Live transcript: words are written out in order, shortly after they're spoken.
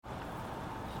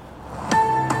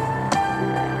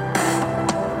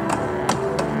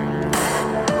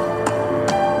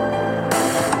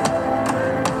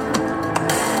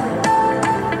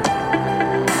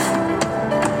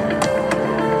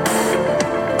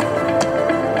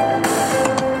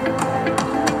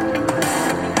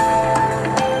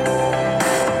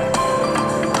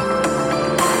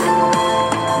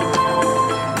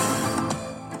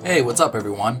Hey, what's up,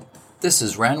 everyone? This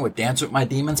is Ren with Dance with My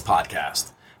Demons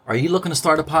podcast. Are you looking to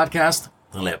start a podcast?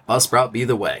 Then let Buzzsprout be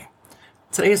the way.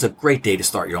 Today is a great day to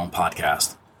start your own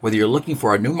podcast. Whether you're looking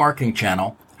for a new marketing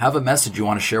channel, have a message you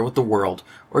want to share with the world,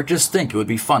 or just think it would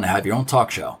be fun to have your own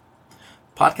talk show.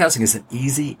 Podcasting is an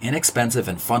easy, inexpensive,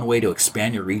 and fun way to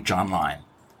expand your reach online.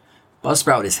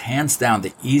 Buzzsprout is hands down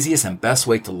the easiest and best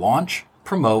way to launch,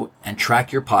 promote, and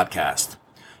track your podcast.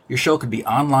 Your show could be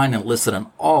online and listed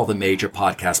on all the major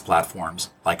podcast platforms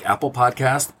like Apple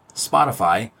Podcast,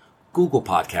 Spotify, Google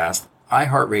Podcast,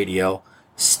 iHeartRadio,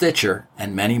 Stitcher,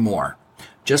 and many more,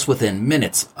 just within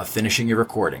minutes of finishing your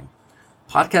recording.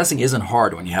 Podcasting isn't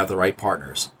hard when you have the right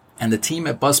partners, and the team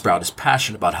at Buzzsprout is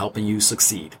passionate about helping you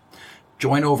succeed.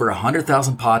 Join over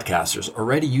 100,000 podcasters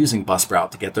already using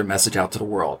Buzzsprout to get their message out to the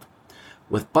world.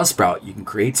 With Buzzsprout, you can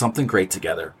create something great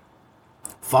together.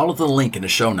 Follow the link in the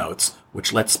show notes,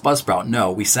 which lets Buzzsprout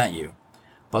know we sent you.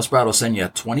 Buzzsprout will send you a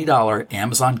 $20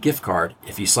 Amazon gift card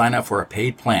if you sign up for a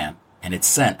paid plan, and it's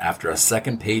sent after a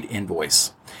second paid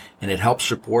invoice. And it helps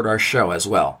support our show as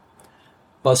well.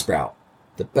 Buzzsprout,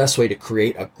 the best way to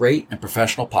create a great and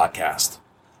professional podcast.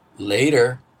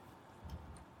 Later.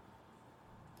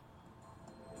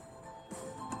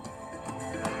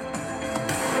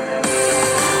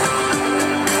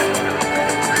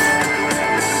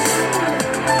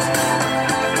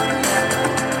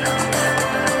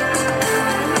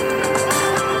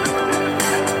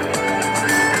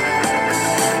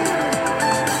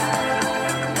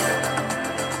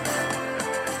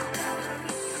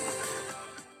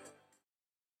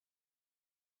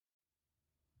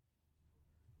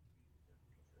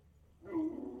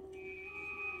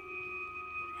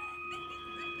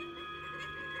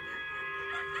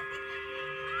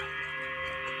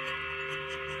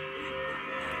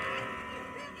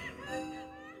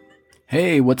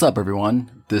 Hey, what's up,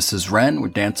 everyone? This is Ren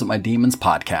with Dance with My Demons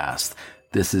podcast.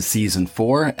 This is season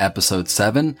 4, episode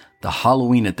 7, the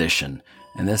Halloween edition.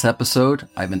 In this episode,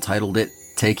 I've entitled it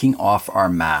Taking Off Our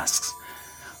Masks.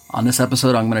 On this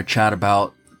episode, I'm going to chat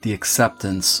about the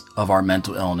acceptance of our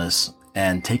mental illness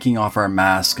and taking off our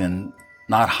mask and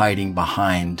not hiding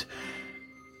behind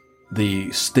the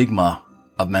stigma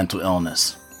of mental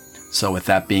illness. So with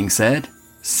that being said,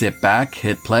 sit back,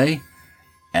 hit play,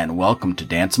 and welcome to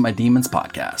Dance with My Demons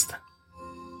podcast.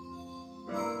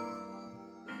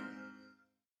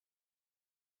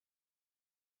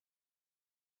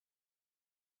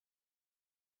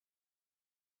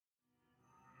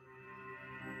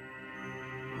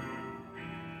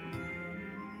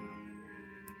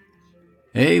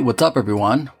 Hey, what's up,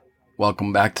 everyone?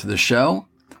 Welcome back to the show.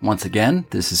 Once again,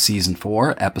 this is season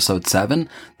 4, episode 7,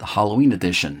 the Halloween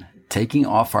edition, Taking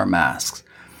Off Our Masks.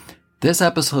 This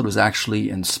episode was actually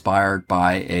inspired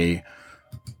by a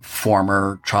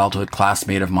former childhood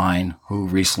classmate of mine who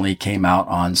recently came out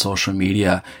on social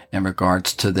media in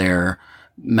regards to their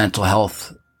mental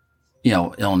health,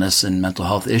 illness and mental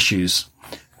health issues,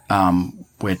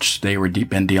 which they were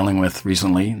been dealing with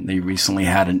recently. They recently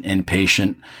had an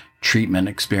inpatient treatment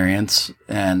experience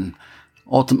and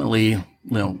ultimately,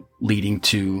 leading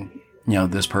to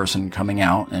this person coming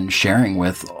out and sharing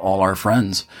with all our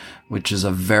friends, which is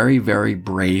a very, very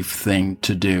brave thing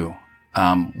to do.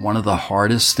 One of the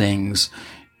hardest things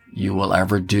you will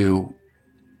ever do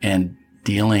in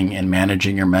dealing and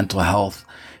managing your mental health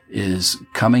is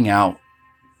coming out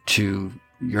to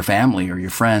your family or your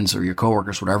friends or your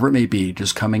coworkers, whatever it may be,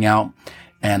 just coming out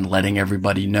and letting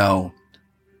everybody know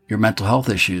your mental health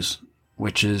issues,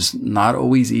 which is not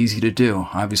always easy to do.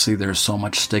 Obviously, there's so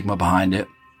much stigma behind it.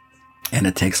 And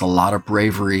it takes a lot of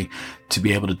bravery to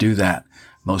be able to do that.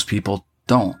 Most people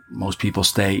don't. Most people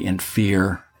stay in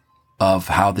fear of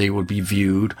how they would be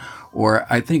viewed. Or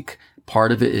I think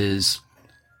part of it is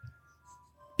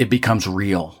it becomes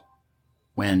real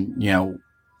when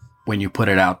you put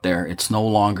it out there. It's no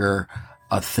longer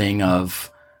a thing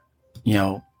of,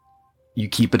 you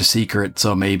keep it a secret,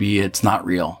 so maybe it's not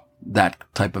real. That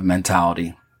type of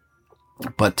mentality.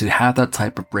 But to have that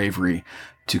type of bravery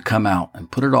to come out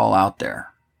and put it all out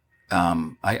there.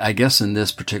 I guess in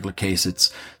this particular case,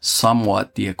 it's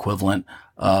somewhat the equivalent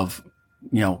of,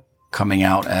 coming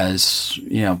out as,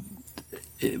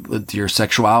 with your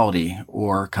sexuality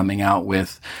or coming out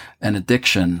with an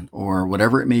addiction or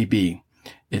whatever it may be.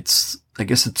 I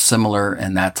guess it's similar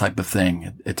in that type of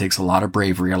thing. It takes a lot of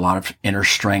bravery, a lot of inner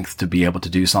strength to be able to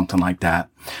do something like that.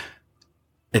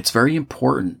 It's very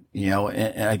important,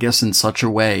 I guess in such a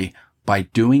way. By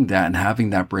doing that and having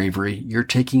that bravery, you're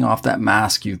taking off that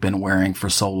mask you've been wearing for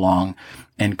so long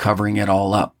and covering it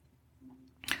all up.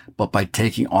 But by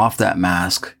taking off that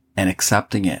mask and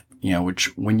accepting it,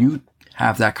 which when you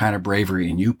have that kind of bravery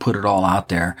and you put it all out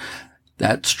there,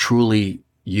 that's truly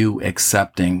you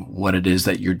accepting what it is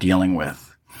that you're dealing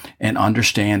with and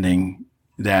understanding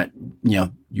that,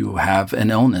 you have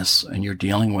an illness and you're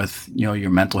dealing with, your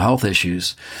mental health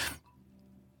issues.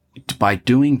 By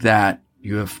doing that,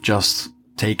 you have just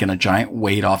taken a giant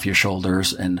weight off your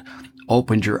shoulders and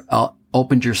opened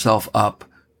yourself up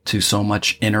to so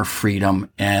much inner freedom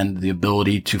and the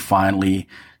ability to finally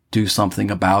do something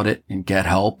about it and get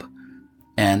help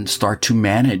and start to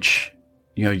manage,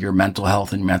 your mental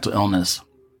health and mental illness.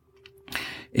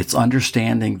 It's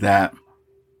understanding that,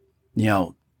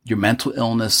 your mental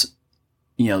illness,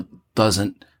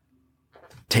 doesn't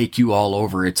take you all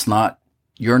over.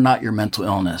 You're not your mental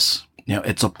illness.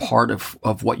 It's a part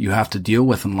of what you have to deal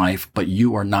with in life, but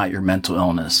you are not your mental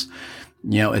illness.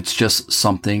 It's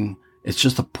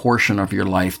just a portion of your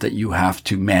life that you have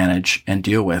to manage and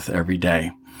deal with every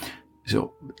day.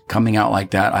 So coming out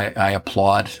like that, I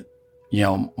applaud,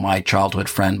 my childhood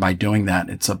friend by doing that.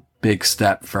 It's a big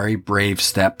step, very brave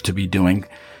step to be doing,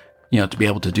 to be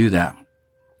able to do that.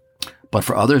 But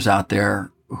for others out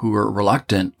there who are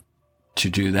reluctant to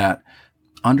do that,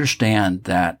 understand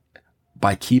that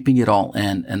by keeping it all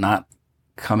in and not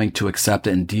coming to accept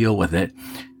it and deal with it,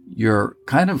 you're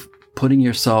kind of putting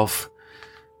yourself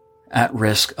at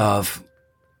risk of,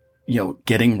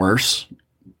 getting worse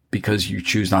because you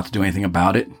choose not to do anything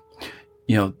about it.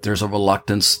 There's a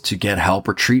reluctance to get help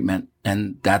or treatment,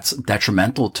 and that's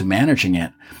detrimental to managing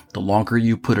it. The longer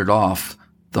you put it off,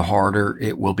 the harder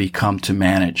it will become to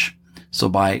manage. So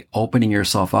by opening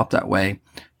yourself up that way,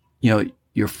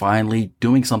 you're finally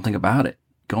doing something about it,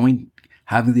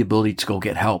 having the ability to go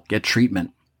get help, get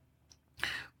treatment,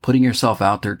 putting yourself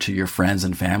out there to your friends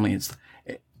and family.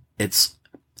 It's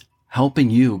helping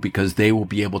you because they will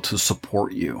be able to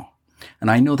support you.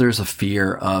 And I know there's a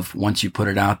fear of once you put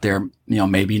it out there,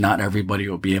 maybe not everybody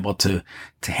will be able to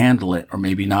handle it, or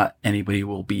maybe not anybody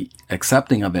will be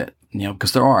accepting of it,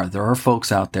 because there are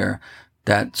folks out there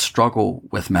that struggle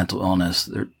with mental illness.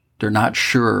 They're not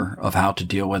sure of how to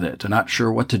deal with it. They're not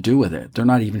sure what to do with it. They're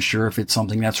not even sure if it's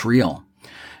something that's real.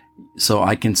 So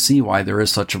I can see why there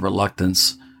is such a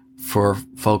reluctance for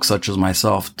folks such as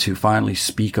myself to finally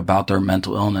speak about their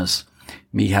mental illness.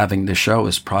 Me having this show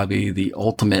is probably the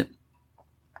ultimate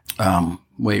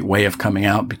way of coming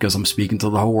out, because I'm speaking to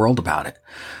the whole world about it.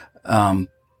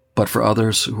 But for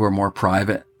others who are more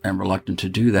private and reluctant to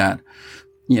do that,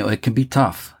 it can be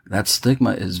tough. That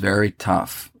stigma is very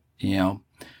tough. You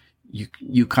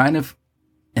kind of,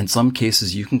 in some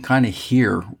cases, you can kind of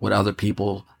hear what other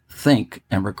people think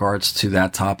in regards to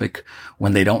that topic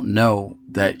when they don't know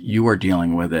that you are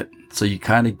dealing with it. So you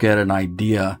kind of get an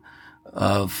idea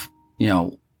of,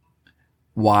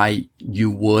 why you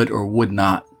would or would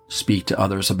not speak to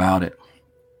others about it.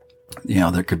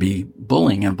 There could be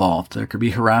bullying involved. There could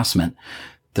be harassment.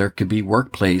 There could be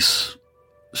workplace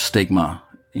stigma.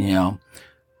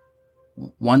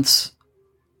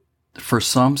 For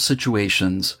some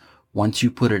situations, once you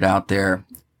put it out there,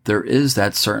 there is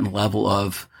that certain level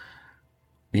of,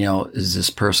 is this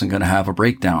person going to have a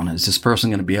breakdown? Is this person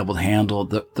going to be able to handle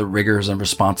the rigors and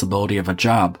responsibility of a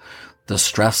job, the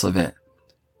stress of it?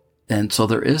 And so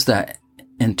there is that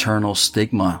internal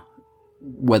stigma,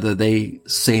 whether they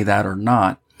say that or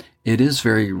not. It is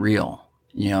very real.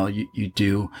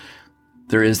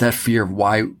 There is that fear of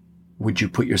why would you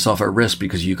put yourself at risk,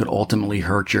 because you could ultimately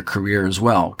hurt your career as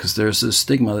well. Because there's this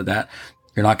stigma that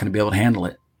you're not going to be able to handle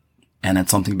it, and that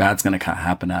something bad's going to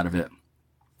happen out of it.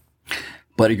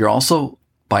 But you're also,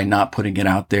 by not putting it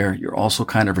out there, you're also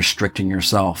kind of restricting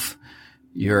yourself.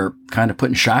 You're kind of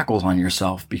putting shackles on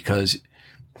yourself, because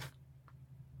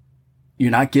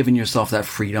you're not giving yourself that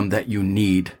freedom that you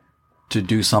need to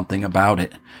do something about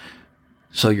it.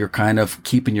 So you're kind of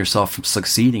keeping yourself from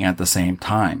succeeding at the same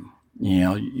time.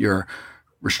 You're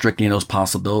restricting those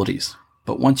possibilities.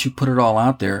 But once you put it all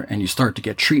out there and you start to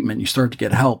get treatment, you start to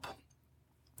get help,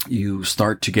 you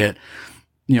start to get,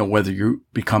 whether you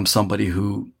become somebody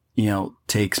who,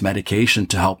 takes medication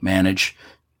to help manage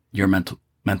your mental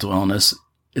illness,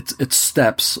 it's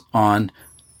steps on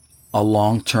a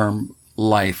long-term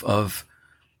life of,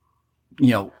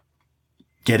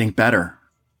 getting better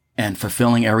and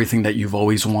fulfilling everything that you've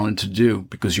always wanted to do,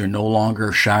 because you're no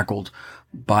longer shackled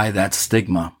by that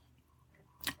stigma.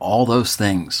 All those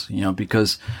things,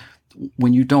 because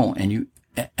when you don't,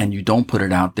 and you don't put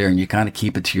it out there and you kind of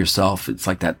keep it to yourself, it's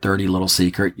like that dirty little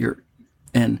secret.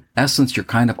 In essence, you're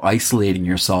kind of isolating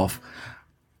yourself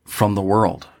from the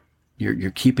world.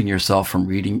 You're keeping yourself from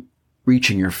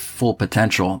reaching your full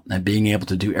potential and being able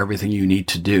to do everything you need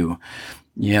to do.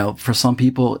 For some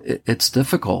people, it's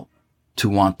difficult, to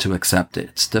want to accept it.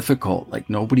 It's difficult. Like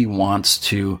nobody wants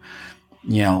to,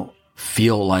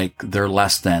 feel like they're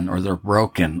less than, or they're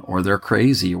broken, or they're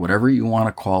crazy, or whatever you want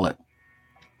to call it.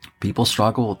 People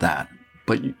struggle with that,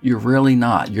 but you're really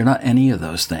not. You're not any of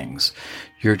those things.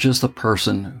 You're just a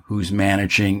person who's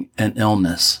managing an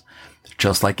illness,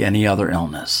 just like any other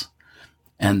illness.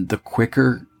 And the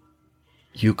quicker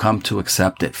you come to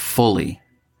accept it fully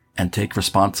and take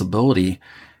responsibility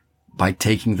by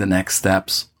taking the next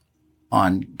steps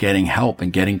on getting help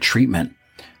and getting treatment,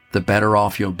 the better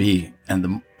off you'll be,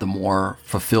 and the more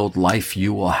fulfilled life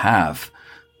you will have,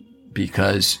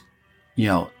 because,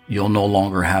 you'll no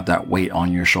longer have that weight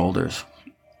on your shoulders.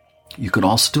 You could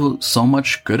also do so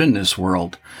much good in this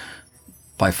world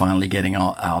by finally getting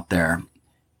out there.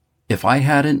 If I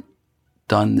hadn't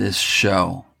done this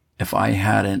show, if I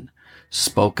hadn't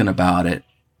spoken about it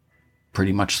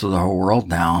pretty much to the whole world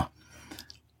now,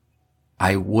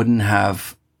 I wouldn't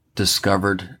have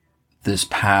discovered this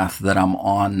path that I'm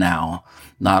on now,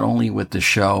 not only with the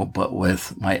show, but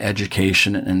with my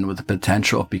education and with the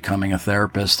potential of becoming a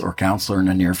therapist or counselor in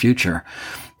the near future.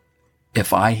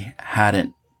 If I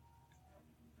hadn't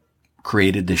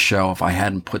created this show, if I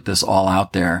hadn't put this all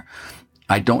out there,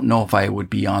 I don't know if I would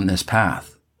be on this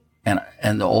path.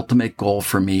 And the ultimate goal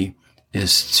for me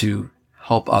is to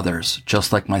help others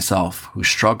just like myself who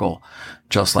struggle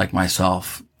just like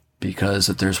myself. Because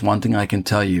if there's one thing I can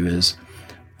tell you is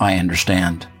I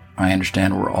understand. I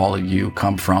understand where all of you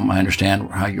come from. I understand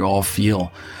how you all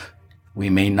feel. We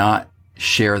may not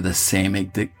share the same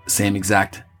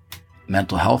exact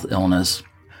mental health illness,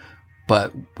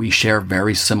 but we share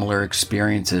very similar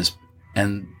experiences.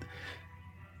 And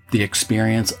the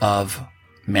experience of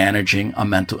managing a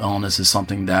mental illness is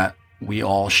something that we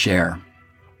all share.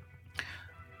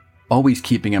 Always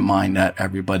keeping in mind that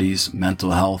everybody's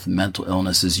mental health, mental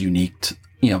illness is unique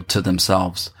to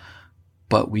themselves.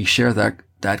 But we share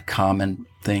that common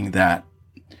thing that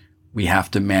we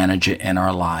have to manage it in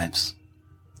our lives.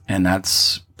 And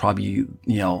that's probably,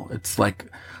 it's like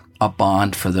a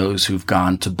bond for those who've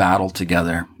gone to battle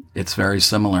together. It's very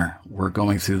similar. We're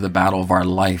going through the battle of our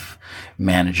life,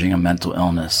 managing a mental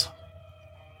illness.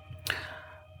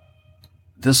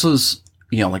 This was,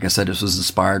 like I said, this was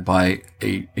inspired by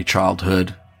a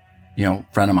childhood,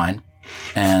 friend of mine.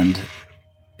 And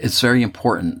it's very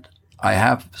important. I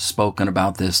have spoken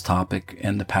about this topic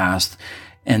in the past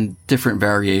in different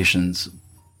variations,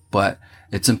 but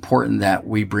it's important that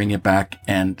we bring it back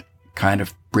and kind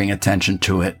of bring attention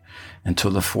to it and to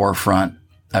the forefront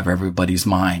of everybody's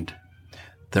mind.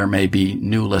 There may be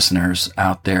new listeners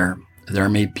out there. There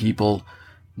may be people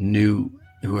new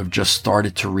who have just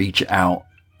started to reach out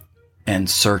and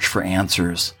search for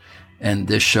answers. And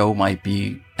this show might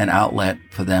be an outlet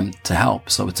for them to help.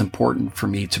 So it's important for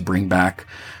me to bring back,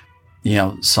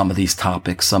 some of these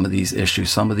topics, some of these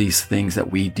issues, some of these things that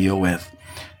we deal with,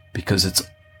 because it's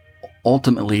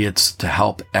to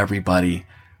help everybody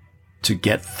to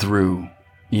get through,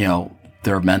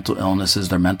 their mental illnesses,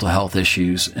 their mental health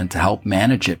issues, and to help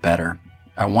manage it better.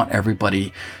 I want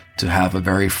everybody to have a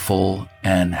very full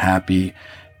and happy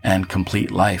and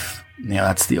complete life.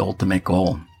 That's the ultimate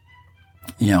goal.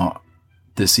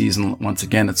 This season, once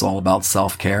again, it's all about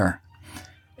self-care,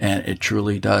 and it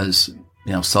truly does.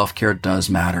 Self-care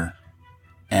does matter.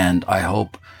 And I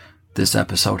hope this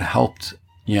episode helped,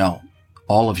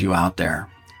 all of you out there.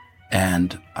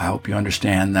 And I hope you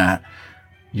understand that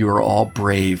you are all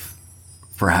brave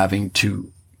for having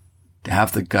to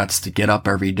have the guts to get up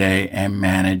every day and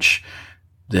manage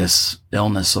this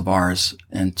illness of ours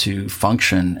and to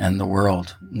function in the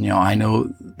world. I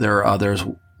know there are others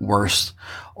worse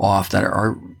off that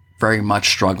are very much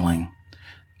struggling.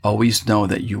 Always know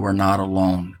that you are not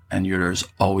alone, and there's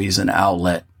always an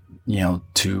outlet,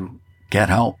 to get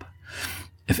help.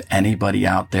 If anybody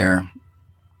out there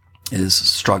is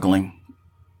struggling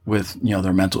with,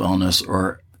 their mental illness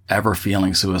or ever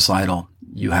feeling suicidal,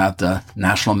 you have the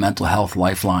National Mental Health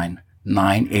Lifeline.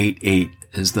 988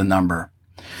 is the number.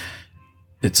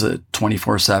 It's a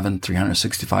 24/7,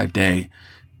 365-day,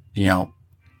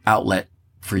 outlet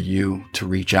for you to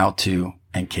reach out to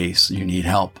in case you need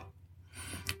help.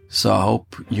 So I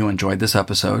hope you enjoyed this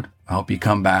episode. I hope you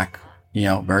come back,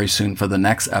 very soon for the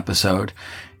next episode.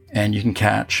 And you can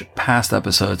catch past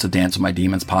episodes of Dance with My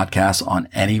Demons podcast on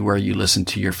anywhere you listen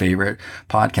to your favorite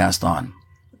podcast on.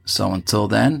 So until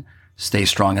then, stay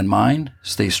strong in mind,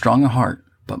 stay strong in heart,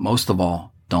 but most of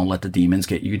all, don't let the demons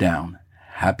get you down.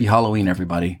 Happy Halloween,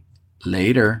 everybody.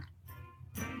 Later.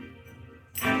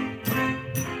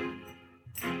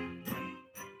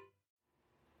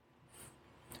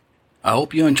 I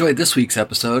hope you enjoyed this week's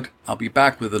episode. I'll be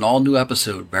back with an all-new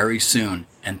episode very soon.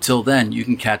 Until then, you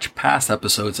can catch past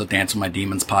episodes of Dance with My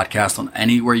Demons podcast on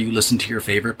anywhere you listen to your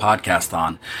favorite podcast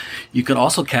on. You can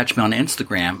also catch me on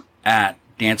Instagram at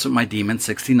Dance with My Demons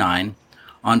 69,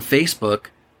 on Facebook,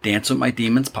 Dance with My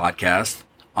Demons podcast,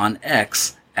 on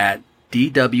X at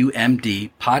DWMD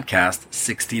podcast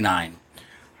 69.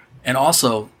 And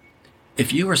also,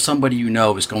 if you or somebody you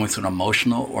know is going through an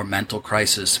emotional or mental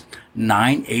crisis,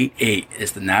 988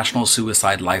 is the National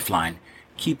Suicide Lifeline.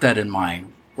 Keep that in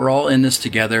mind. We're all in this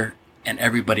together, and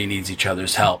everybody needs each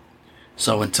other's help.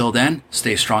 So until then,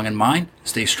 stay strong in mind,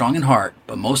 stay strong in heart,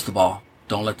 but most of all,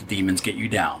 don't let the demons get you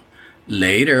down.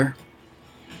 Later.